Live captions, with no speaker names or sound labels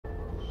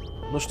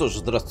Ну что ж,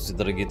 здравствуйте,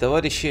 дорогие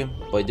товарищи.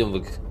 Пойдем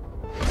в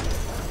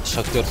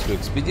Шахтёрскую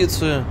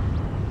Экспедицию,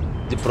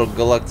 где про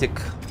Galactic,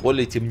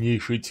 Поле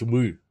темнейшей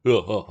тьмы.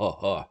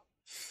 Ха-ха-ха-ха.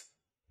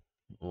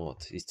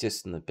 Вот,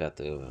 естественно,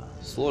 5-я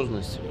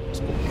сложность.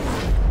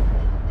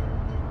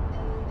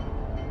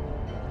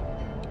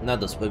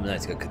 Надо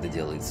вспоминать, как это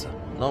делается.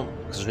 Но,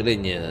 к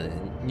сожалению,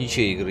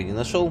 ничьей игры не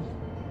нашел.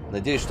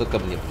 Надеюсь, что ко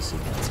мне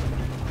присоединятся.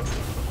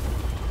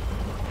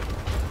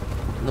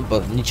 Ну,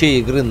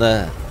 ничьей игры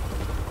на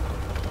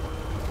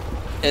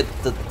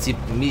этот тип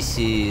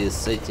миссии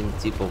с этим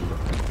типом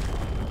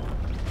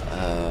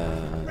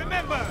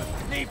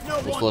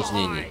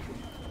усложнений.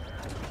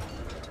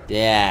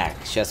 Так,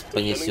 сейчас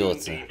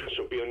понесется.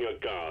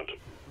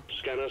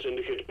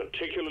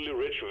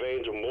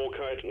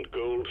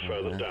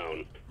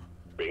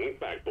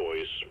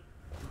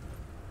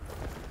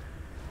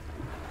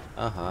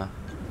 Ага.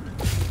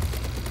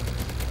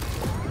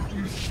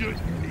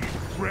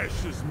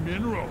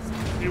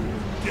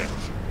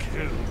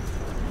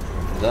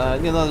 Да,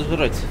 не надо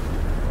жрать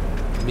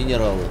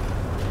минералы.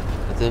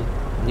 Это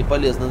не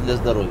полезно для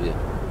здоровья.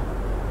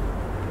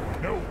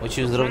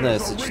 Очень взрывное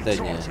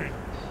сочетание.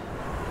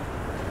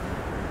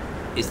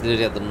 Если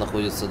рядом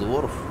находится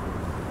дворф,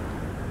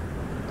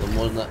 то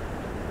можно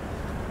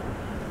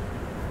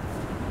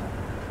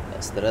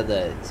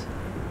страдать.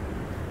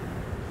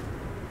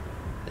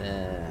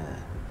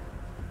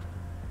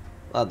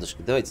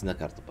 Ладушки, давайте на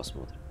карту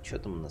посмотрим. Что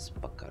там у нас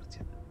по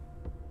карте?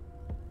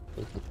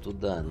 Выход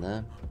туда,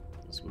 да?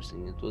 В смысле,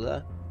 не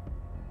туда.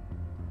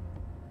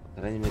 По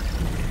крайней мере,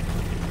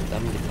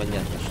 там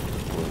непонятно, что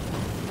такое.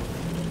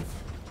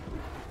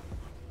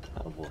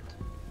 А вот.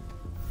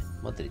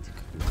 Смотрите,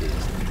 как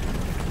интересно.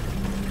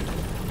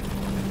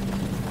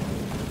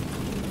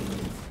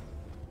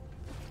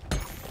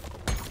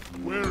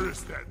 Where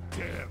is that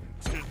damn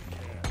tin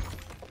can?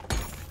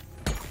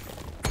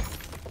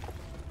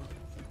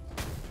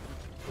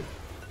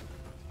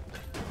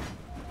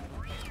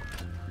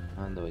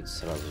 Давайте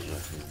сразу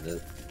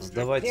же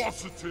сдавать.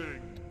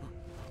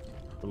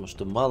 Потому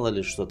что мало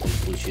ли что там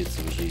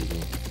случится в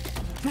жизни.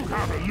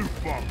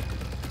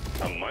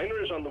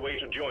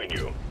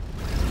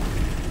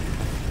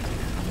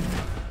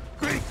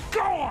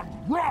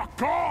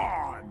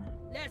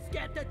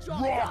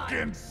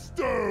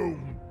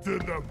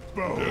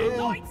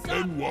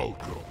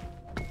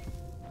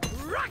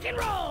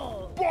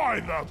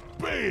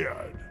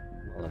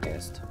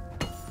 Молодец.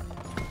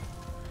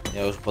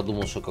 Я уже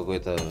подумал, что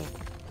какой-то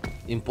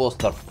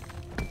импостер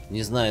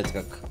не знает,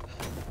 как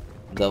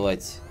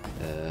давать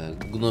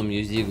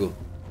гномью зигу.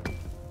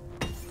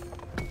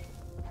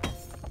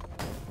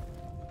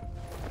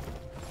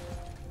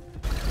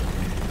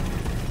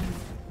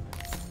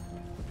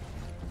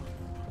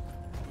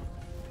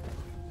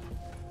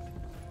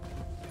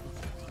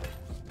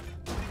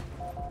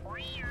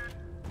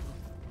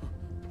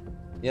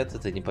 Нет,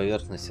 это не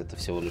поверхность, это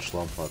всего лишь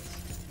лампа.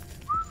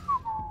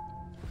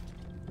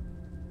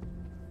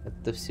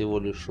 Это всего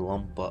лишь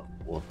лампа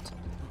от.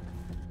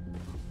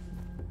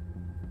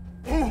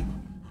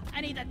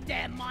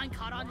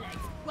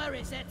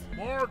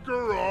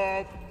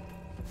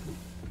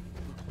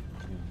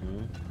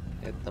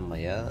 Это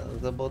моя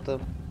забота.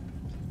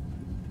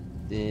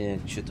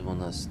 Так, что там у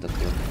нас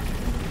такое?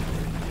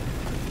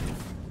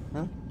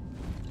 А?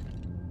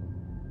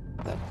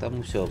 Так, там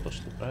мы все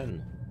обошли,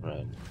 правильно?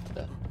 Правильно,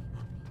 да.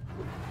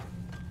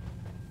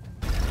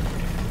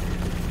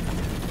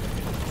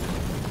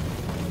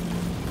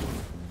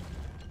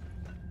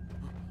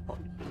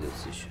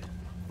 Придется еще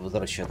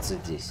возвращаться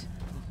здесь,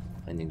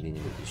 а не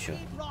где-нибудь еще.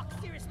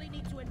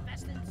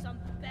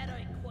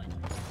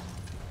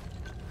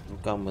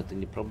 Рукам это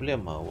не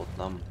проблема, а вот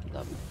нам,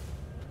 да.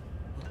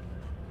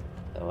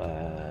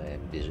 Давай,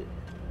 бежи.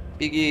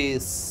 Беги,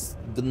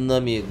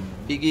 гномик,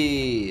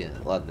 беги.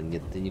 Ладно,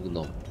 нет, ты не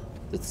гном,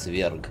 ты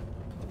цверг.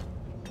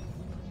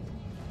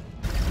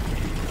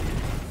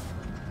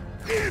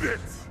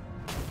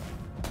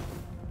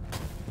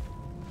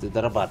 Ты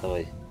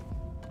дорабатывай.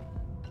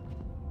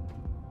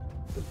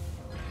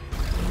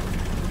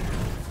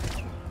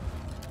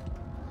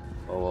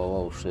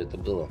 Воу, что это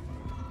было?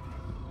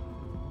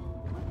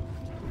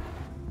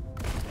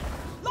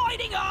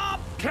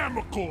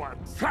 Chemical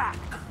attack!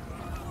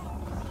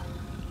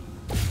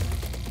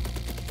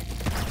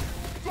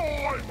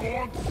 Die,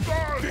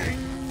 monster!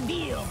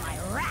 Feel my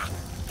wrath!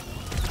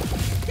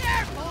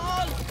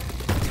 Careful!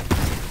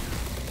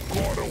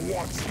 Gotta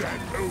watch that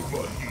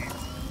overheat!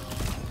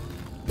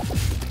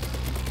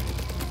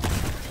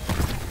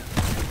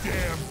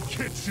 Damn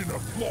kitchen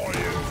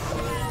appliance!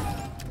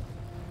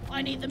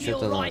 I need the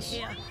mule right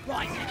here,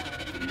 right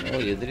here.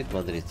 Ой, ядрит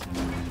Мадрид.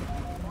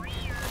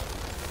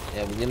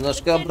 Я бы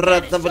немножко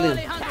обратно, блин.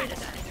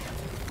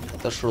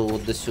 Отошел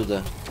вот до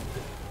сюда.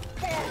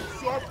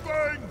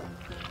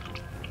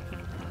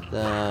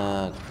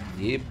 Так,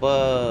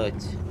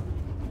 ебать.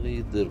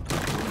 Выдырка.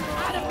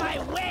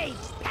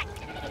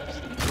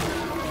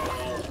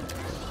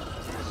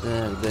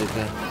 Так,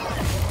 дай-ка.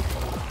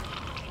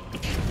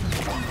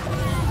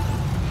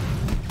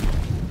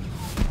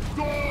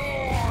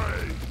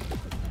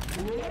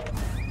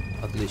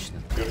 отлично.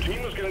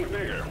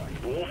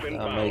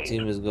 My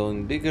team is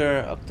going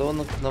bigger. А кто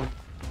он к нам?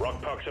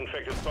 Rockpox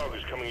infected fog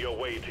is coming your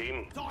way,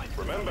 team.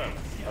 Remember,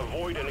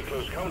 avoid any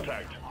close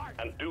contact,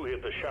 and do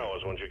hit the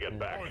showers once you get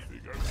back. I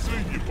think I've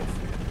seen you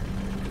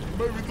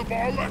before. Maybe the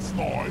bar last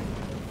night.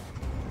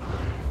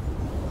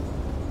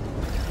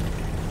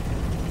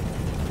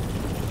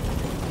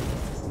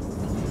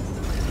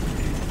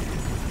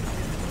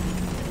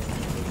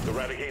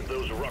 Eradicate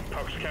those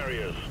Rockpox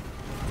carriers.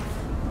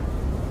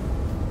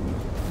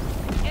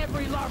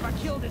 Every larva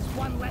killed is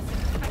one less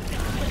infected.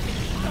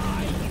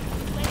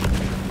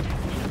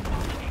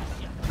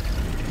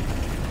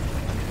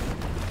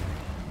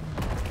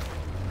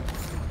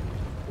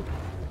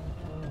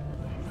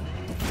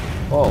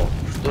 О,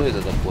 что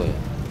это такое?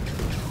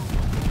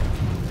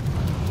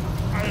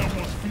 I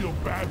almost feel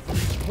bad for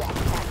these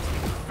Rockpox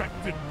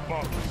infected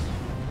bugs.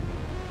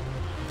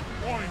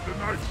 Find the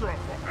nitro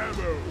for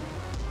ammo.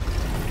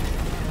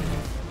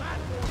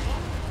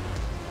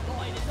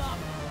 Line is up.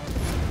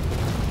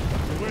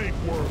 Plague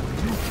worm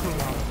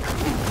neutralized.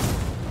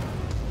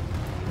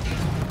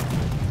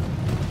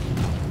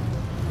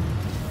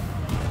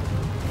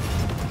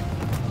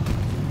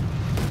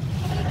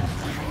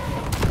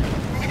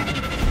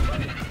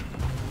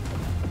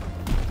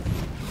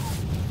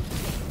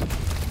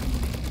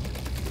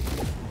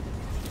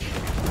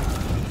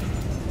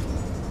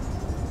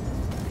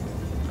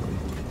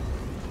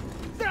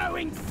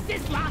 Throwing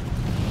sizzler.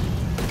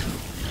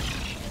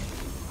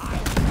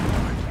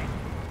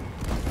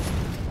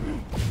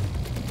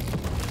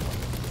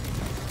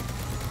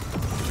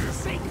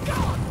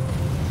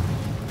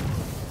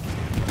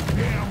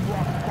 Damn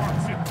Rockpox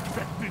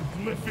infected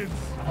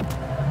glyphids.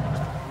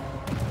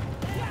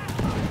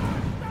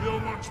 Feel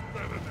much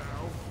better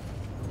now.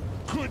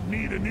 Could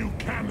need a new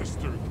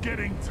canister.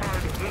 Getting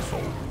tired of this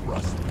old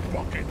rust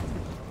bucket.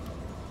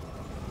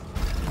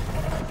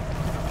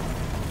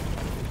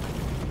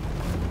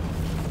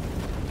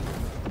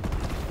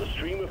 The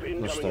stream of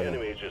incoming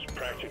enemies is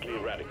practically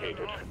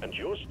eradicated, and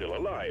you're still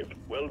alive.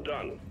 Well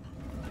done.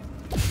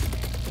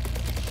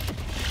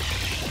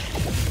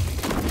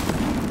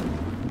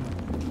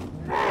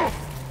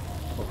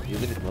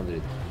 Ядрит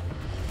Мадрид.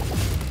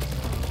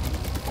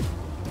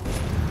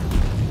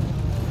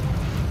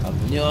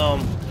 Огнем!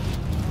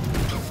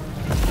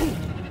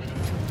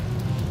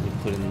 Ни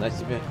хрена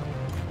себе.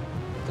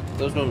 Так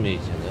тоже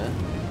умеете, да?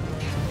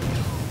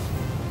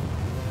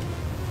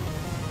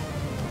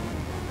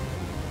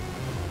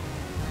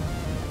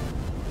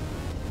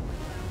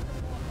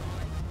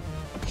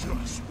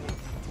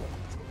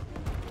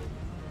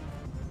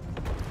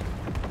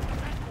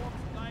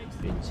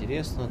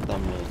 Интересно,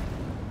 там мы...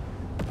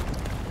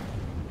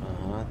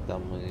 Ага,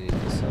 там мы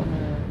эти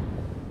самые...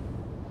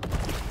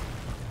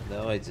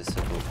 Давайте с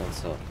этого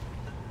конца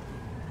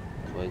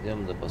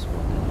пойдем да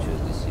посмотрим, что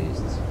здесь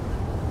есть.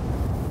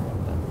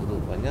 Так,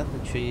 тут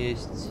понятно, что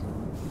есть.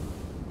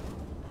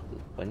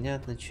 Тут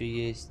понятно, что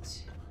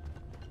есть.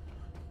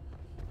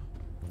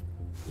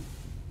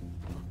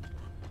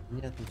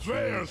 Понятно, что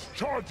есть.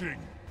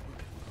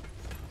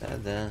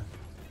 Да-да.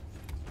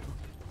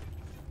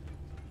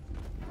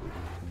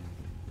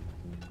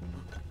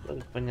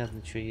 Тоже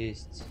понятно, что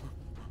есть.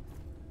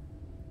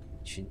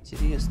 Очень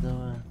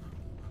интересного.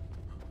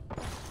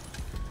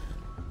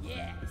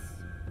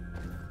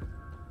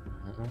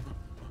 Ага.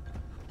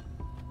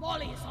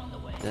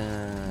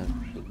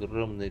 Так,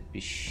 огромное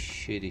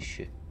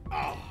пещерище.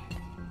 О.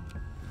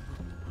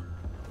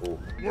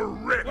 We're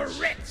rich. We're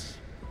rich.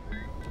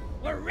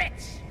 We're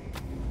rich.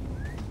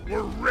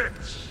 We're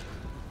rich.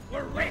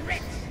 We're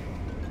rich.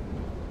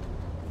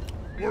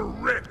 We're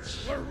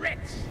rich. We're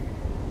rich.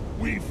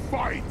 We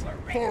fight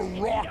for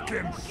rock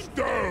and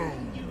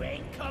stone. You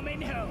ain't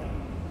coming home.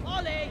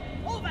 Ollie,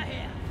 over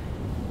here.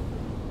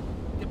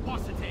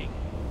 Depositing.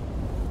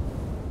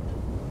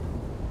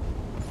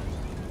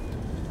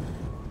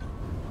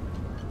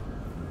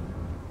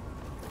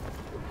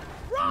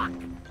 Rock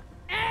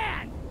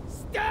and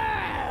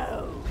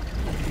stone.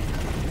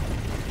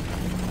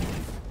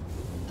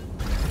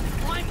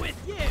 I'm with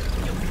you,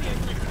 you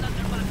fierceless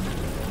thunderbuster.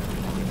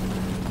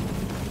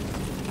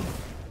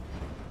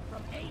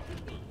 From A to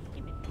B,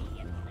 give it B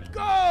and play.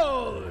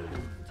 Gold!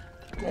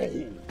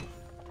 Gold.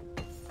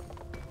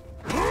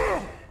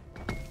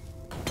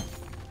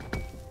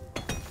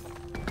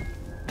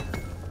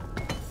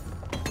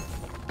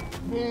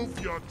 Move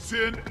your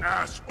tin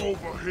ass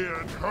over here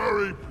and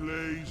hurry,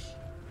 please.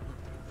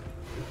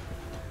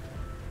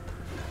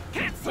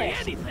 Can't say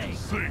anything!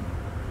 Sing.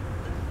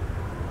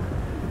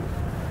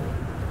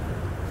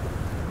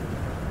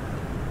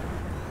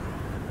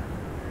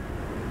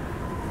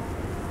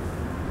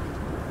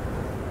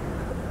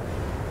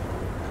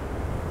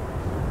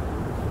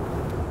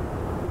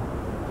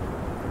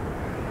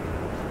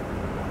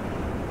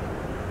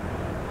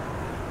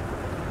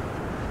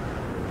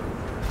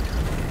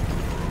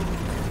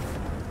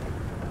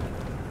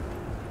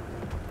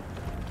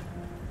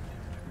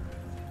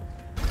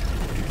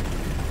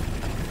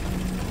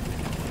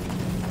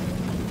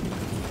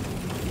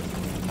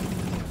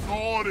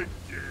 Not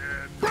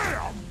again.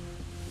 Bam!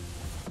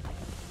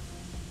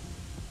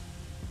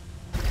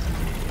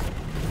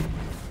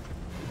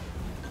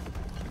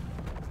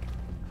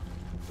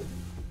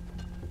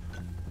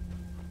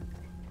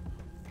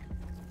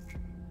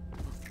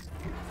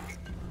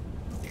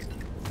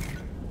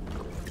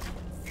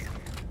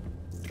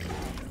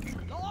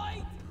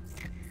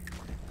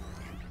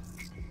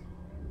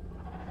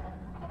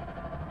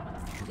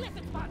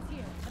 Glyphid spawns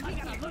here. And we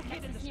gotta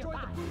locate and destroy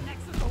the boot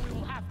nexus, or we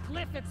will have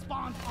glyphid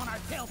spawns on our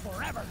tail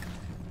forever.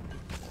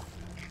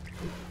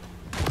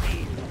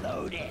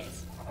 Reloaded.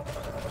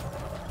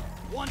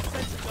 One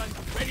sensor gun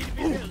ready to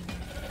be built.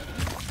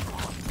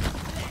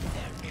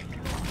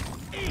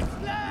 Eat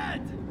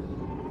blood!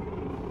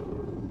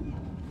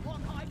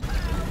 One high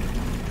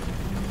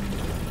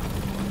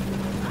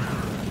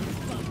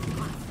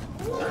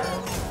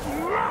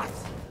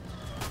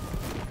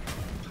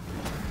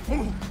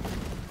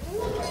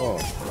О.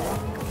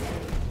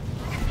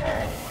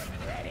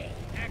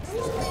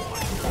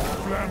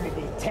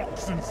 Flammable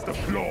toxins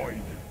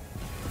deployed.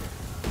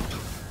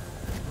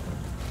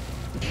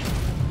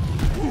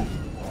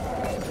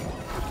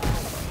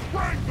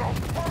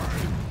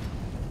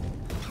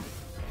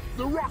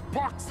 The rock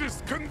pox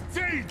is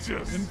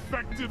contagious!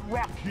 Infected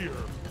rock here.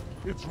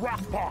 It's rock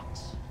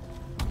pox.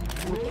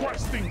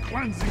 Requesting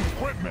cleansing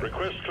equipment.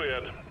 Request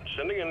cleared.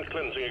 Sending in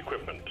cleansing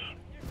equipment.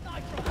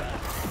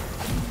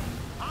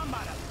 I'm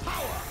out of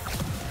power.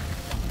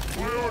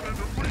 I ordered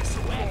a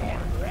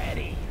resupply.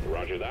 Ready.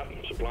 Roger that.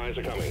 Supplies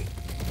are coming.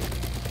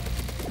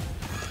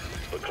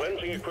 The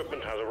cleansing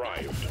equipment has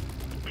arrived.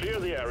 Clear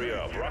the area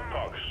of rock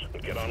pox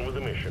and get on with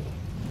the mission.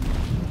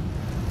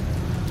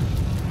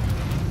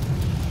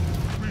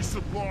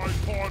 Resupply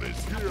pod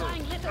is here.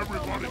 Applying lithophoam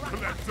Everybody on the rock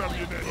collect pox soil.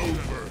 ammunition.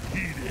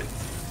 Overheated.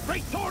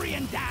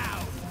 Praetorian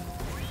down.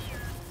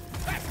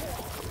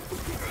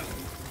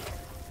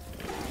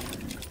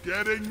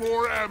 Getting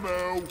more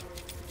ammo.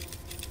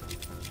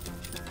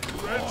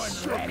 Red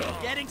sugar.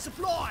 Getting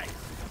supplies.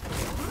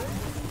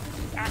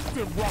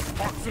 Active rock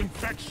pox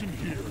infection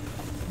here.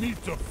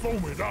 Need to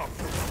foam it up.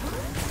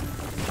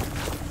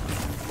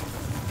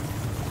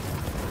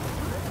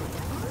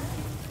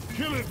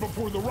 Kill it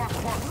before the rock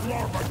pox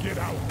larvae get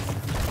out.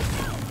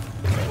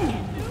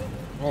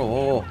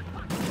 О,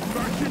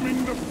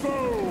 Vacuuming the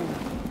foe.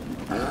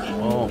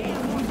 о,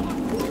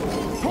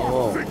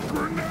 Toxic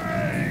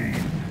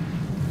grenade.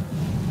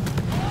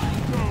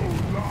 No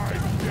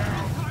lying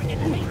down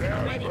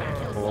forever.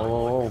 о,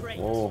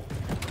 о.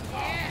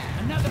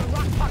 Another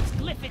rock box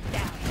glyphid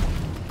down.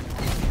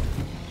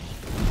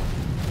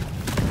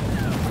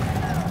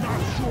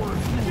 Not sure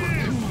if you were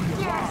truly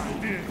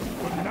alive in,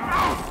 but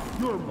now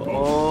you're О,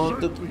 both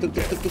тук, certainly тук,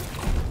 dead. тук, тук.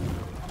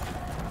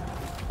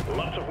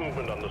 Lots of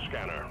movement on the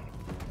scanner.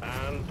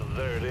 And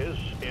there it is.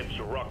 It's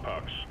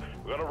rockpox.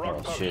 We've got a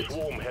rockpox shit.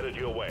 swarm headed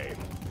your way.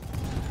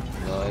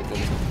 Давай-ка.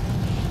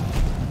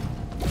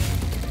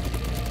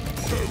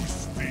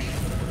 Toasty.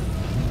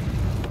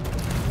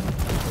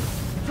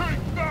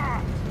 Take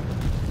that!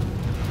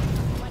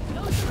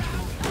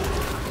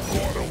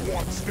 Gotta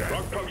watch that.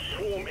 Rockpox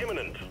swarm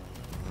imminent.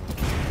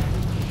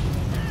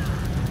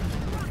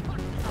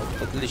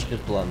 Отличный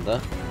план, да?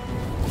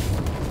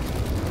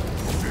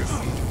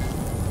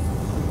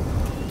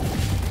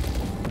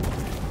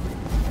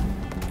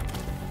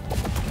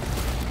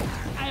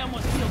 I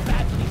almost feel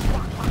bad for these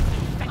rock boxes.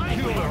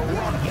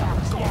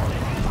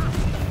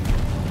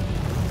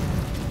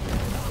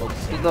 Вот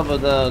сюда бы,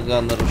 да,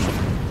 Ганнеру, чтоб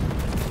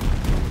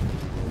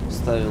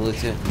ставил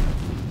эти.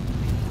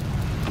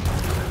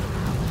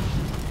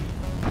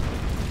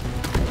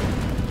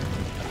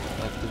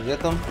 Так, ты где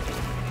там?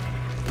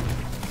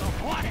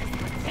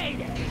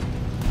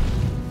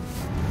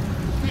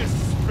 This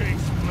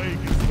space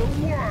plague is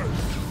the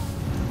worst.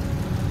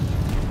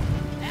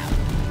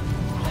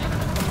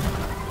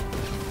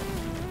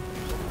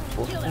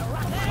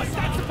 What's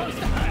that supposed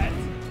to hurt?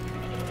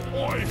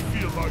 I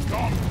feel like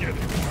I'm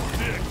getting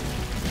sick.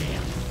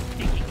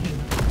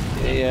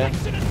 Я.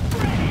 The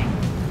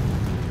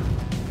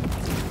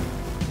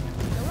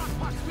rock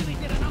box really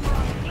did a number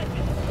on the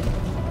glyphid.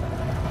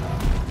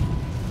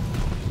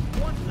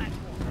 One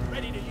platform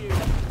ready to use.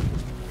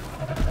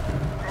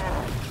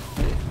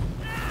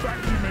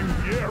 Vacuuming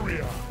the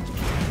area.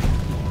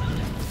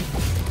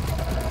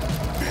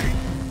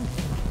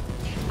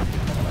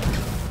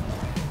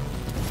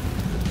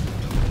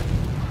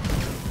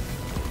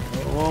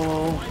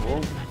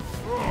 О.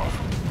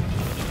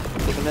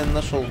 Ты, блин,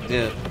 нашел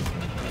где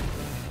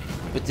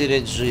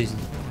потерять жизнь.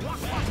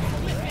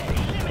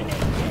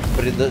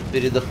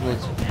 Передохнуть.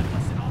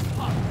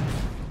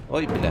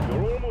 Ой, бля.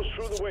 You're almost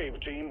through the wave,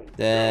 team.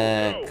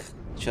 Так, Go.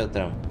 чё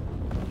там?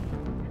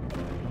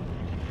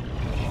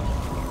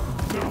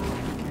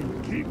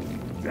 Keep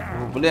me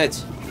down.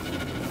 Блять.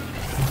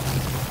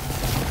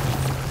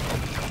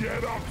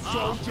 Get up,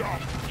 soldier.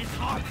 It's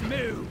hard to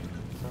move.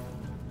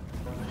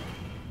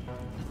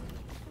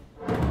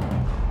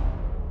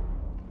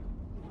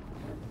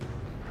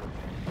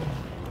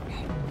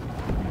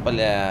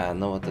 Бля,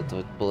 ну вот это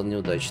вот было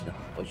неудачно.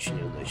 Очень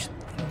неудачно.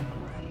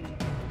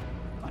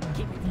 Gotta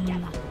keep it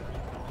together.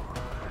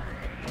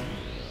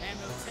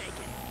 Ammo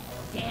taken.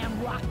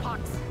 Damn rock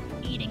pox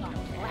eating our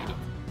planet.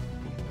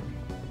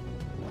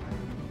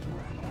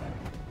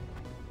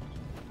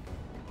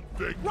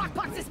 Rock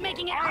pox is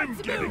making it I'm hard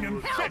to getting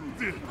move. Help!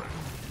 infected.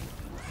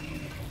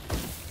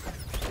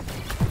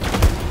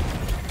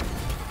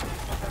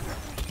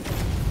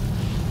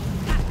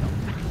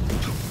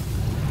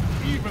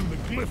 Even the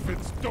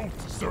Glyphids don't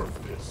deserve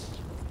this.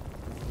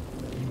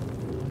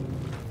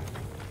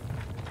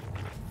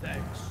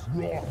 Thanks.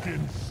 Rock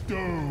and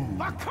stone.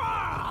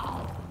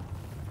 Macaw!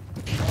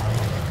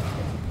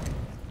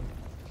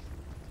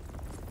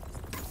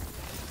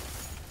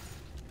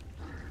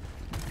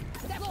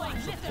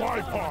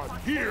 Bipod,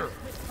 here!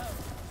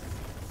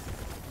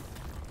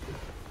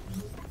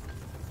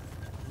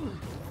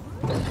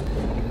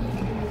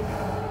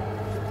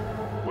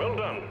 Well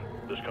done.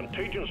 This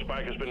contagion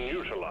spike has been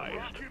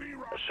neutralized.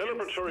 A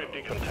celebratory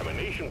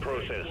decontamination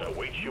process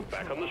awaits you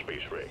back on the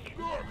space rig.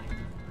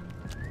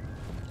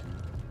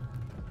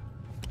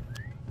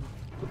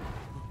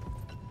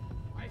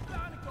 I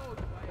found a gold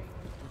way.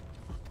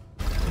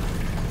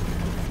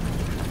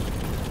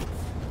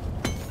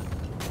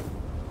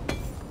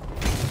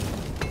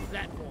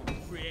 Platform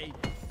created.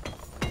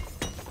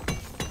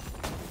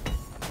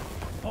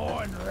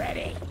 Born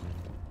ready.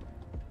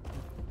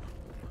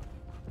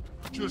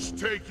 Just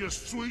take your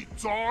sweet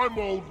time,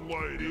 old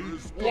lady.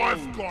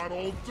 I've got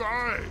all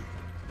day.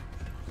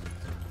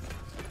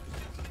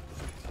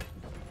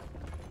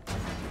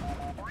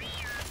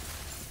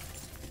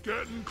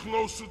 Getting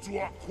closer to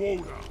our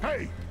quota.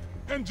 Hey,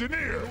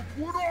 engineer,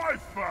 what I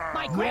found?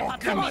 My grandpa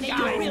told me to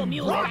Rock do real and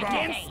music stone,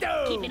 back in the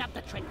brother. day, keeping up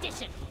the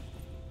tradition.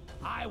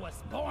 I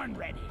was born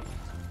ready.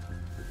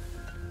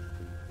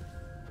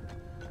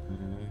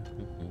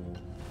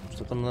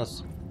 Что там у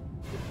нас?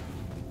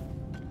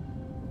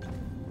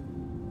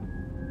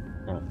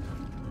 А.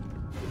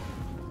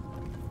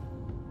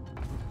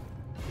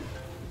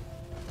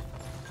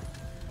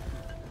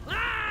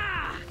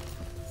 Ah!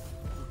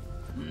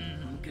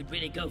 Could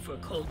really go for a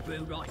cold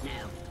brew right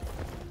now.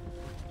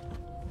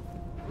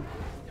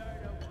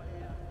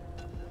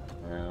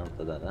 А,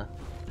 тогда, да?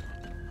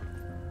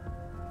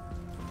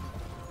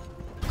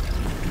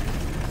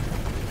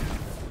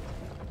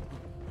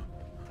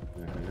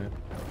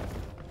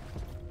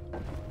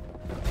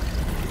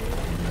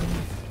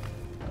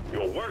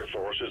 Your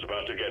workforce is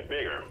about to get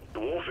bigger.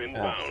 Dwarf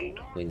inbound.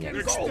 Понятно.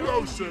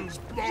 Explosives,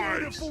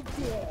 beautiful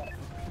dwarf.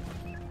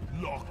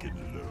 Lock and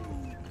load.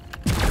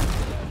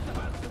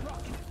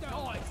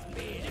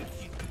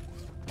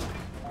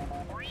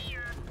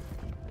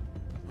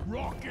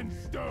 Rock and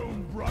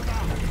stone, brother.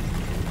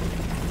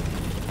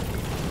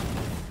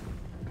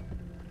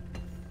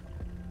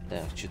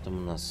 Так, что там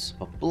у нас?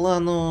 По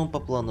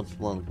плану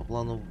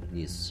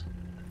вниз.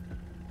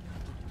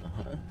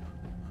 Ага.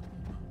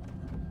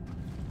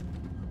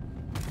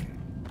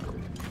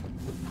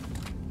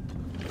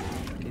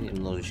 И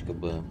немножечко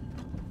бы.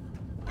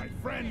 My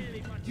friend,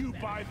 you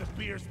buy the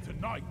beers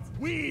tonight.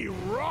 We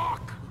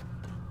rock!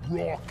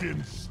 Rock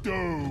and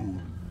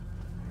stone.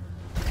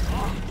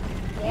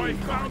 I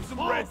found some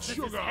red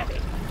sugar.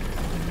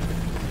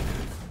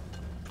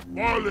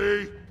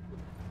 Molly!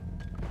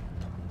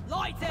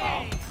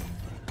 Lighting!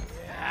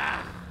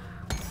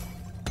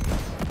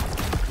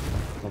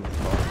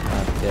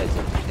 Опять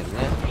эта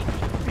херня.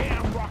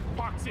 Damn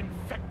rockbox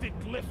infected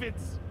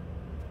glyphids.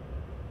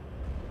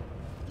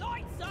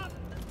 Lights up!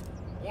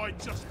 I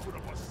just put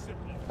up a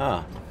symbol.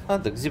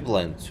 Так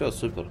зиплайн, все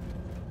супер.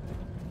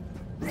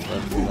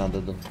 Так, не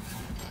надо думать.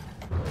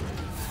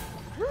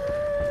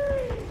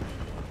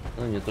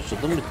 Ну, не то, что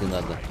думать не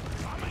надо.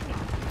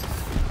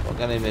 По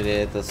крайней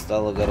мере, это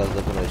стало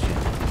гораздо проще.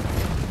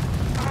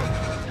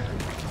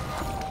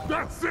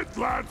 That's it,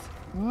 lads!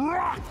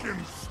 Rock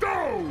and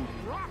stone!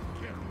 Rock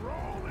and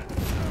roll it!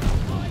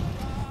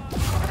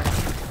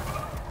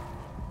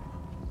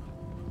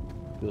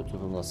 Что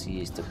тут у нас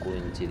есть такое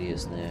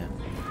интересное?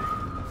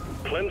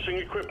 Cleansing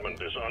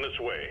equipment is on its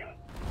way.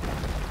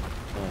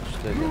 Так,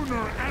 что это?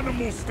 Lunar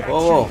animal statue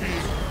О! here.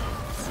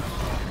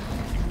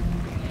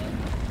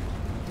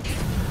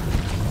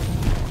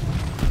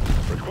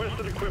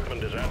 Requested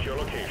equipment is at your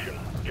location.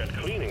 Get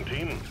cleaning,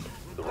 team.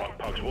 The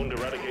rockpox won't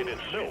eradicate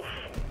itself.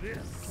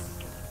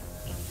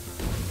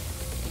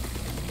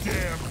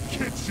 Damn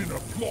kitchen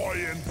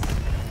appliance!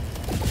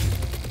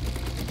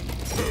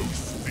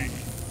 Toasty!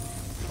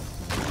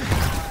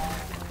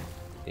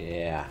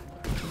 Yeah,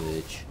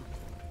 bitch.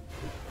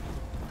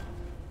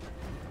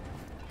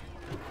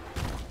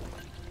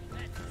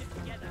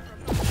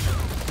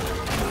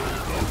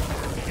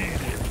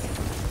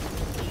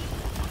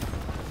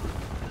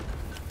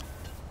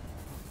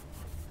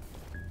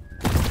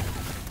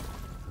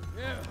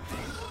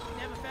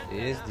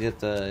 Есть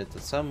где-то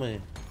этот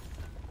самый.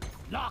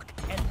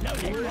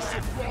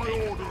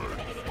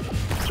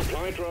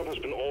 Supply drop has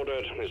been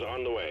ordered and is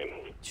on the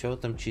way. Чего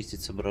там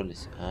чистить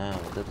собрались?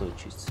 Вот это вот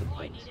чистить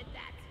собрались.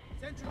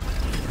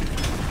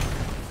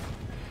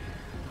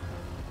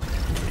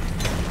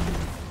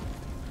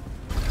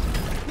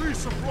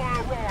 Resupply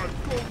arrived!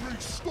 Go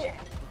restock!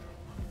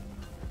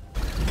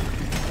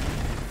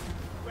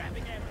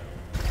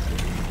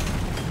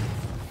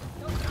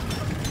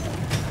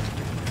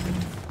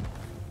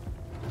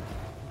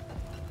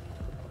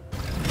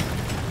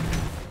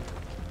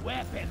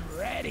 Weapon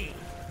ready!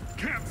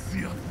 Can't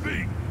see a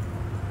thing!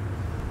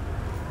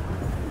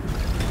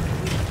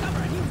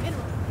 Discover a new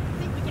mineral!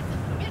 Think we get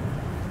this from it?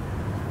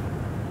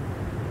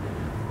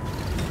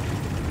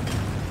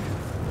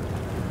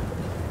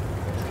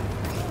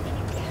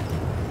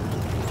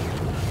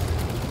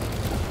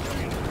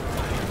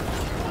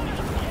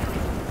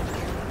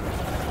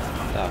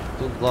 Так,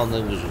 тут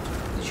главное выжить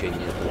в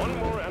течение этого. One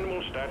more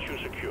animal statue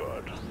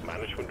secured.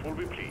 Management will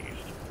be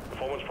pleased.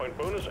 Performance point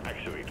bonus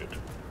activated.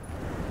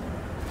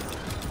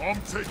 I'm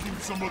taking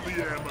some of the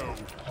ammo.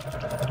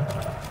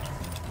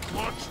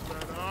 Much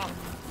better.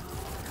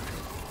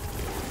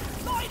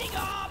 Lighting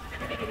up!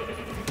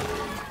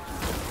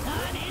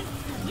 Turn in,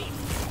 sweep.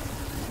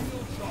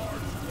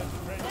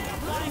 They're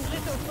applying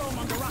lithofoam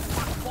on the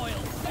rockbox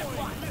foil. Step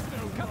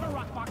 1. Cover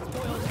rockbox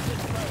foils with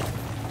this road.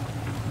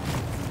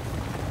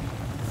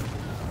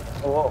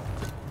 О,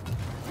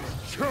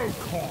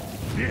 Choke on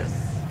this.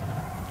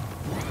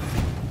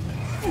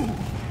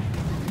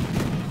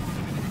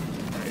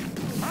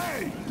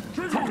 Hey!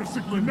 Trigger a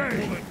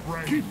grenade!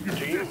 Keep your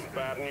Team, distance.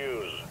 bad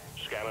news.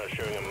 Scanner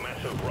showing a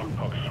massive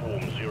rockpox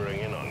swarm zeroing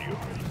in on you.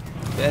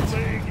 5.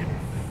 Plague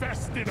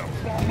infested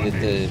Или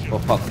ты abomination. по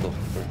факту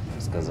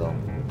сказал?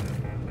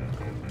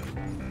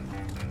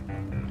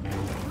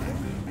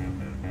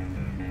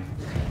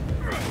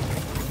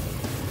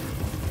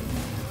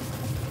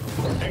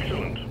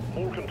 Excellent.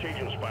 All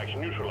contagion spikes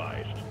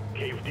neutralized.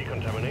 Cave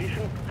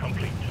decontamination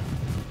complete.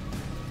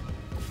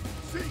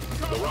 Seek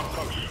The cover.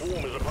 rockpox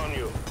swarm is upon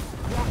you.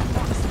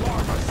 Rockbox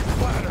larva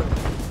splatter.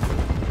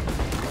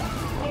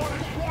 One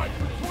is right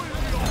between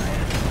the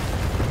eyes.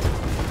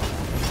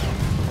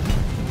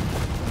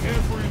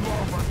 Every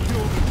larva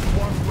killed is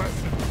one less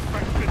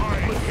infected. I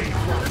hate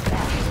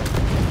rockbox.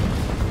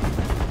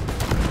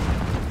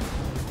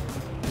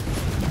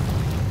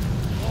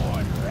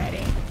 Board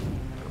ready.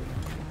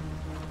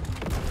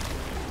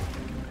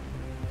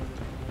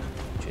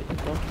 Че это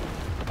то?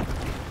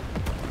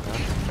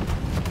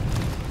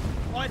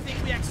 I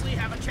think we actually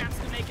have a chance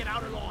to make it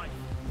out alive.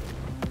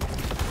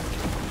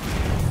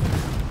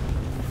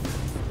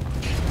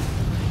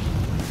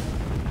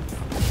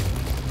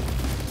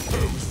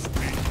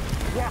 Toasty.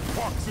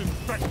 Rockbox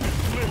infected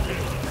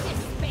living. This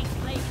space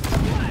blade.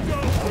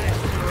 Don't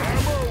waste your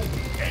ammo.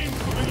 Aim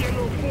for the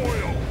yellow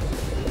foil.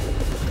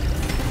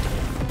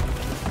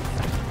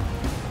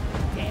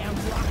 Damn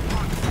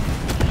rockbox.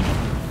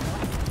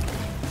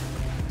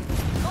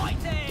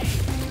 Lighting!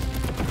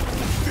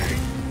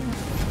 Ding.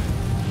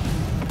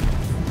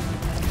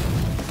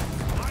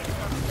 I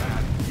got a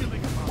bad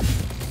feeling about it.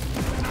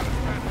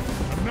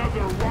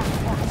 Another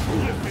rockbox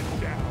flipping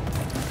down.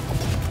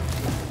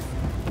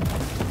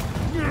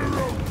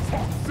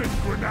 Neurotoxin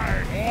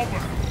grenade.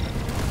 Over.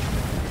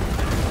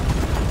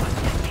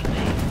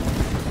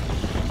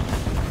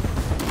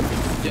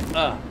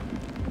 А.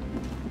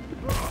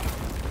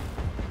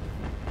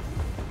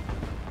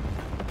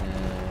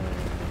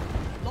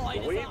 The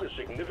Light is wave up. is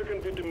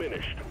significantly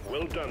diminished.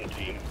 Well done,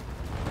 team.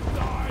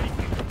 Die.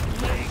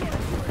 Plague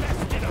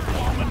infested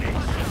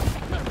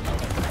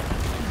abomination.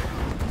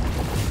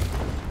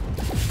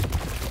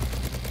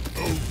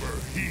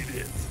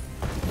 Overheated.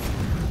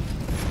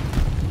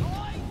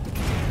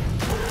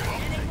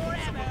 Getting more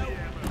ammo.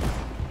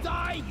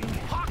 Die, you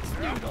pox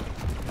noodle.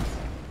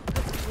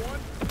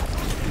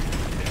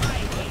 I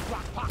hate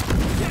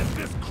rockbox. Get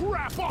this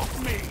crap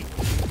off me!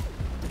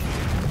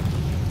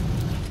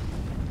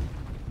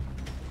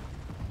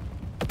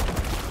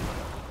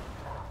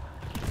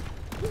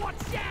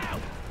 Watch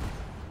out!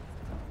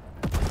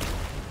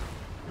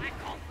 I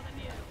call for the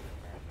mule.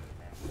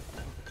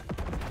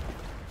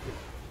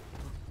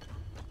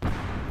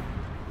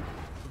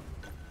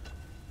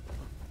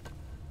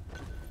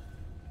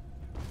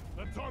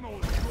 The tunnel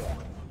is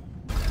blocked.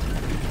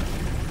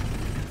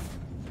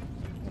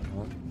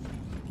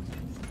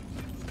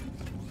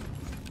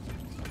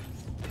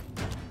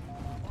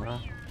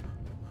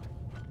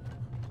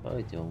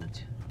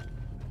 Пойдемте.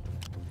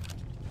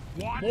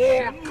 Watch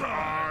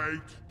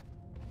Morkite!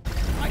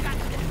 I got to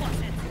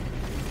plus it.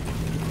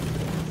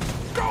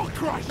 Go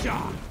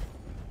Crusher!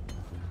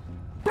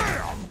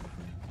 Bam!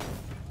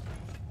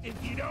 If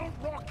you don't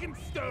rock and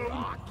stone,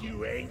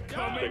 you ain't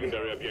coming.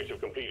 Secondary objective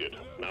completed.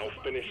 Now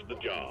finish the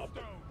job.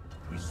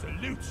 We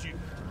salute you.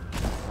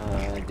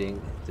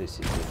 Деньги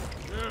 1000.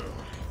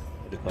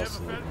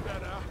 Припасы.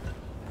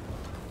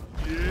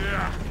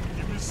 Yeah,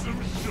 give me some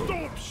shit.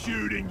 Stop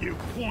shooting, you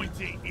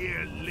pointy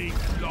ear leak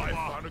life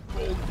on a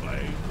cold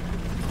blade.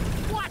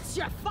 Watch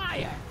your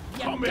fire, you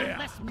Come here.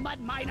 gutless mud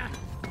miner.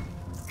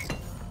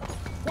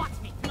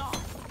 Watch me gnaw.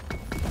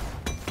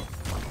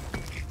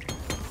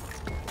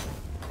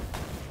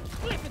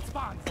 Flip it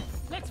spawns.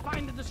 Let's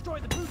find and destroy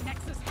the brute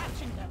nexus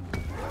hatching them.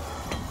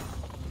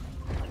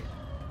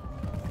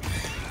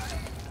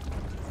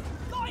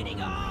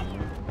 Lighting up!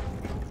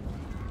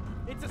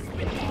 It's a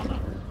spitballer.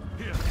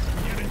 Here,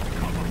 get into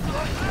cover.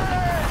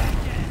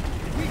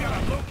 We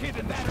gotta locate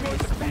the battery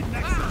to feed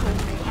nexus.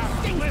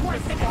 Things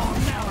worse than all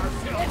now.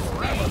 It's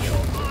me, you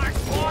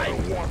arseboy!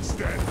 Watch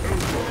that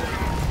over.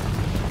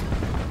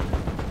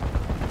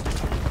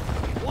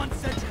 One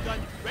sentry gun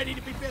ready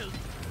to be built.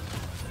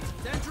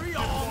 Sentry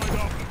on! Light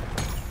up.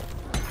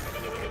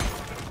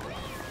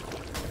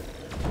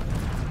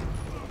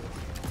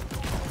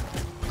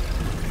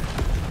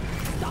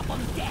 Stop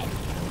them dead!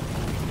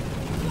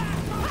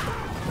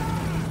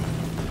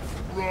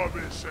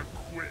 Rubbish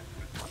equipment.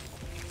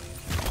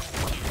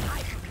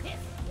 I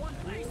piss one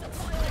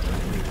resupply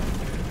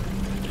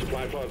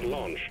Supply pod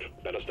launched.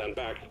 Better stand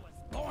back.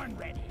 Born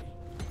ready.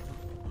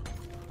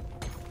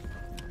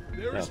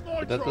 There's Так, more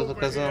куда ты over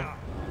заказал? here.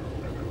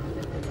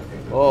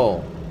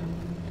 Оу.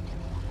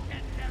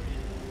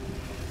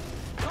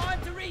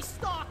 Time to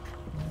restock.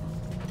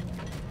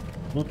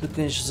 Ну ты,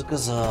 конечно,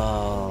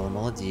 заказал.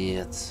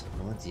 Молодец.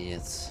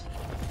 Молодец.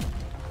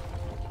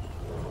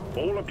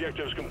 All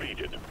objectives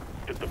completed.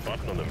 Hit the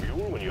button on the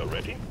mule when you're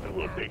ready, and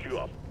we'll pick you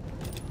up.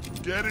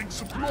 Getting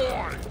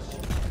supplies.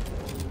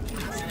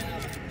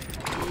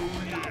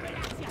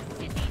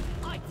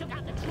 I took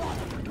out the drop.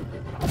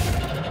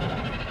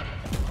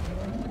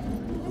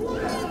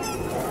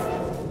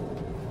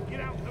 Get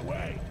out of the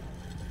way.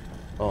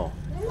 О.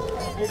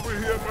 Over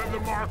here by the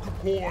marker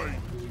point.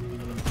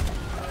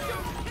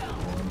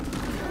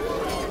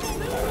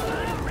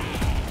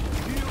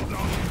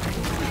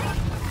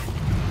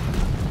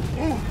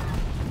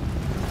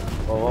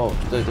 О,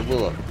 что это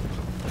было?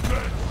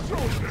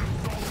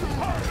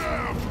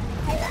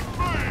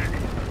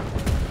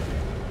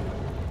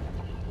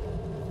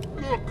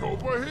 Look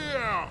over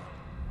here.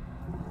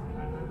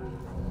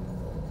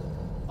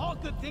 All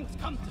good things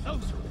come to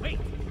those who wait,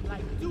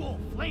 like dual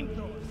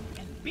flamethrowers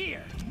and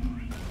beer.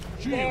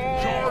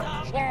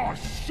 Charge! Oh,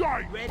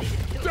 shite! Ready to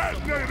kill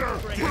Detonator!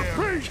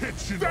 Repeat!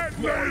 Kitchen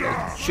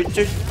detonator!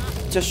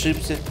 Чуть-чуть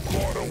ошибся.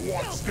 Gotta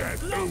watch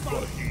that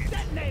overheat.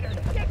 Detonator!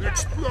 Get back!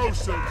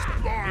 Explosives,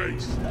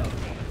 guys!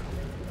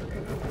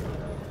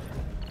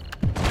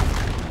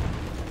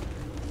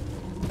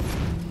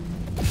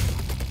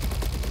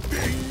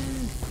 Ding!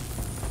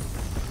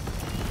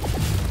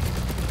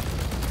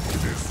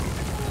 This'll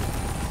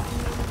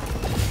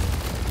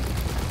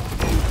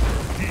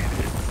overheat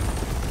it.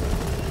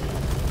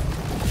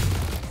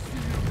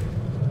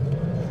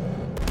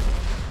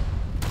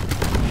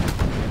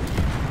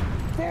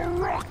 For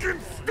rock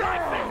and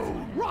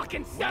stone! Rock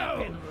and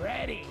stone!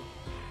 Ready!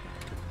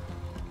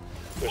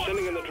 We're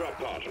sending in the drop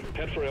pod.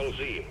 Head for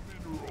LZ.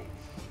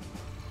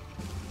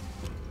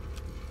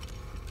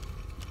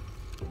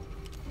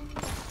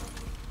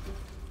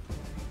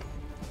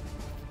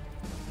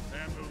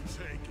 Ammo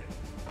taken.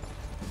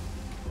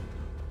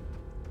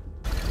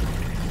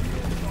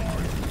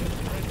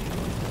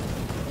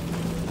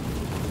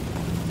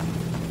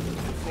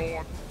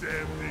 God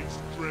damn these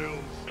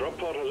drills. Drop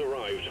pod has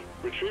arrived.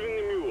 Retrieving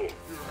the mule.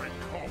 Here I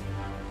come.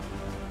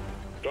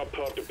 Drop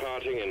pod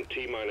departing in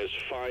T-minus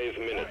 5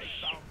 minutes.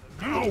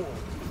 No!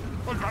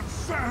 I got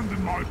sand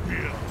in my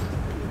beer.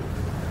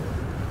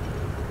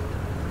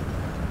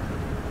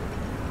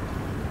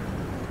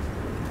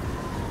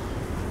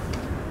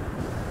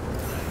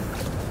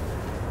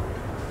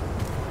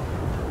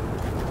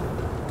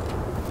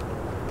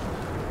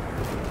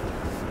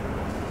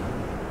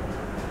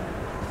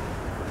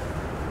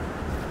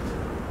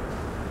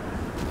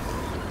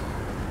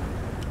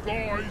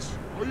 Guys,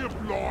 are you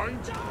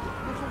blind?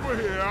 Look over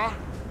here.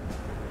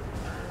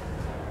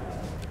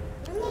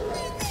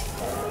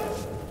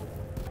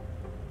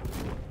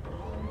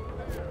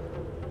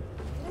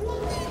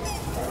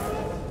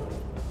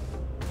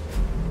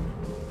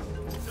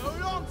 So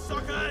long,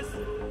 suckers!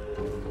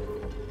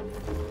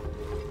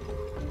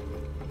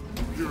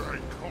 Here I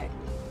come.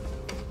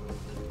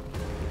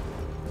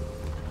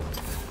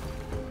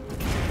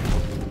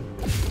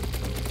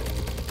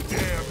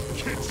 Damn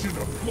kitchen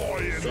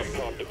appliance. Drop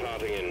pod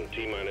departing in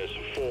T-minus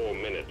 4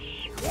 minutes.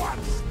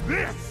 What's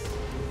this?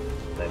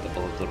 Да, это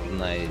была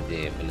дурная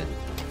идея, блин.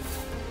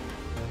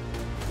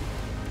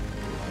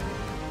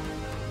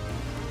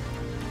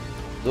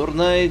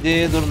 Дурная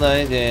идея,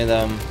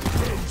 да.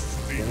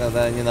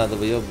 Не надо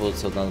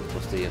выебываться, надо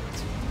просто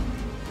ехать.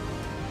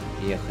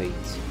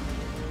 Ехать.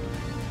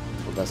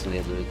 Куда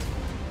следует.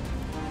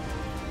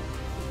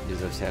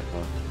 Безо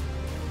всякого.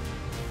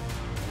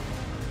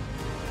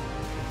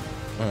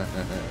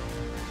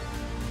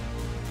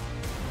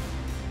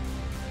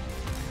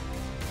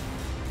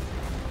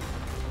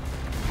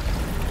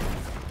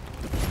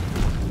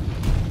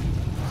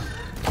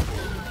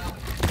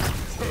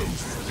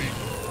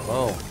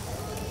 Оу.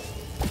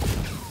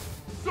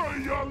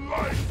 See you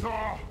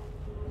later.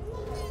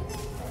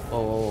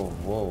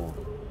 Воу.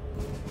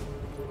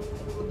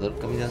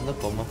 Дырка мне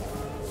знакома.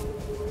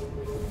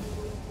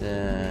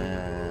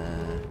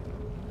 The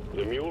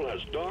mule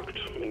has docked.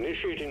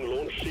 Initiating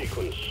launch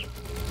sequence.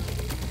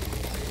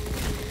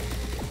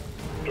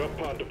 Drop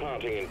pod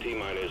departing in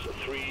T-minus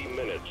 3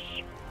 minutes.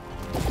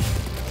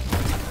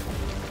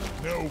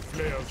 No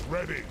flares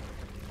ready.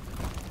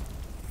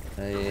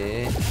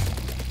 Эй.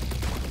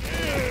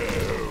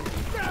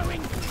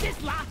 Throwing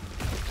sizzler!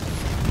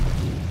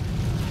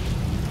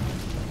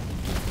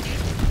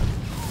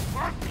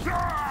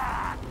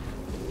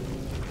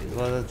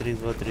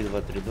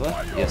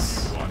 2-3-2-3-2-3-2. Yes.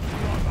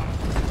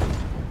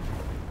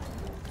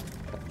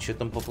 Что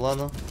там по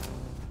плану?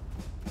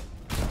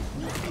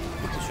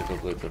 Тут еще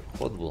какой-то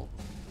ход был.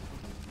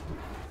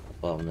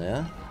 Забавный,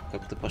 а?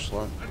 Как ты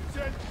пошла?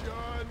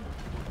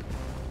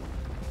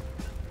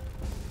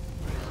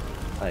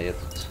 А, я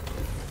тут.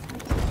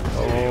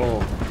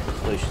 О,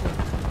 точно.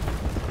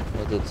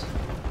 Мы тут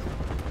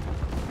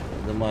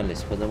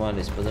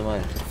подымались.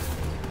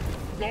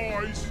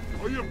 Guys,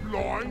 are you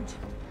blind?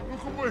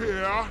 Look over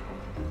here.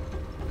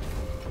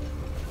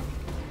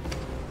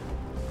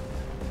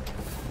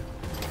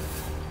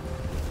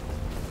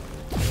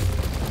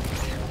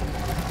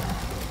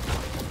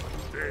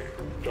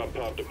 Drop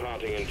pod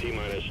departing in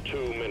T-minus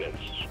 2 minutes.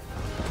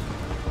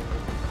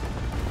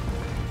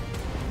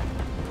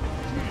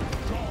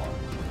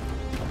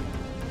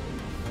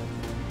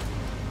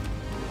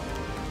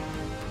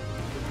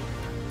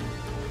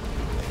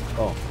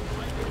 О.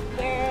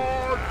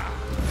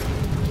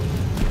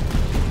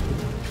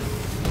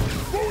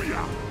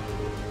 Booyah!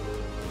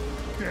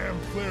 Damn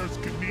flares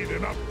could need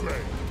an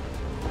upgrade.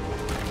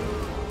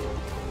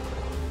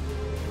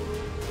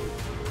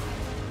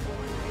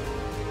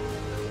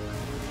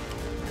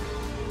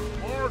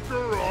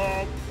 Marker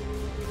up.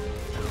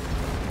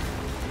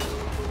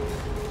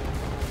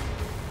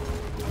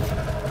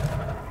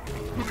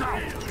 Look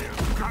out!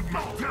 Got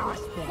my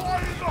terrorist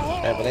fly in the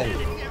hole! Блин.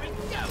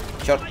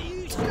 Черт.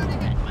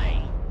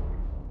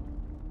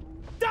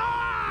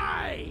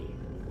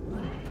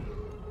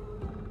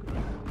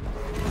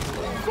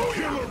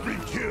 Killer be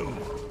killed!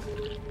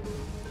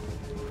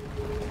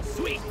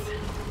 Sweet.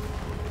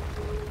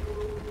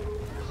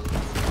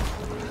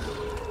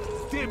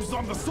 Dibs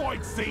on the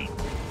side seat!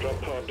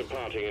 Drop pod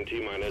departing in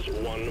T-minus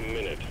 1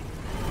 minute.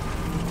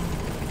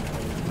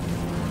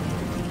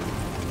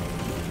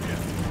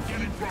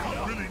 Getting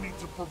Brown really need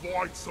to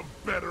provide some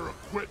better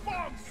equipment.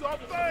 Want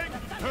something?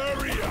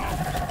 Hurry up!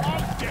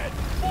 I'll get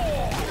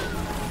more!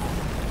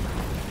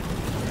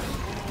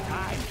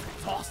 I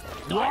tossed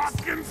the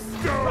Rock and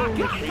stone!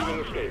 Retrieving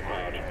escape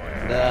pod.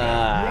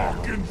 Да.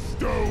 Rock and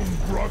stone,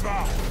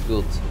 brother!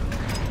 Good.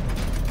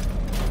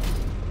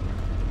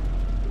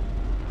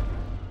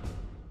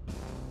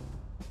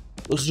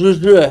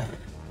 ЖЖ.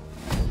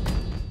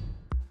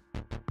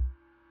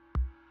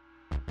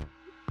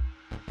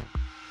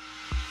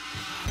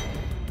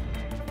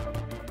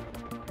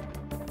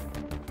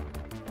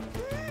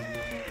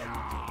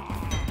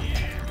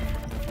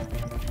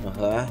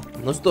 Ага.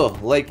 Ну что,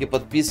 лайки,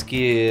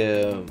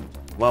 подписки.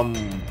 Вам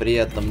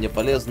приятно, мне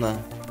полезно.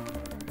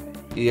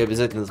 И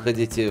обязательно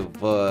заходите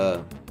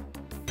в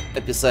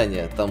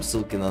описание. Там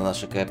ссылки на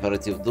наши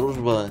кооператив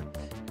Дружба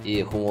и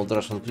Home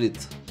Russian Fleet,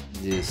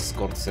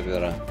 Discord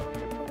сервера.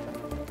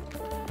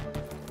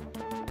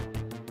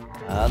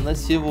 А на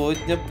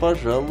сегодня,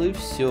 пожалуй,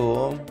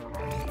 все.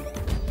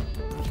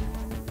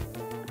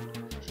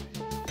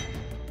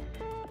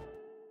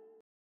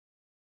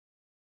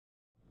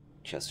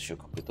 Сейчас еще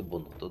какой-то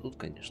бонус дадут,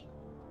 конечно.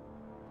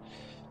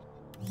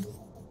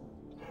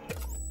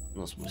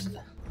 Ну, в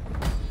смысле.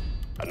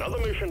 Another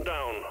mission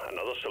down,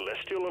 another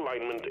celestial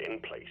alignment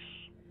in place.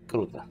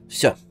 Круто.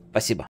 Все, спасибо.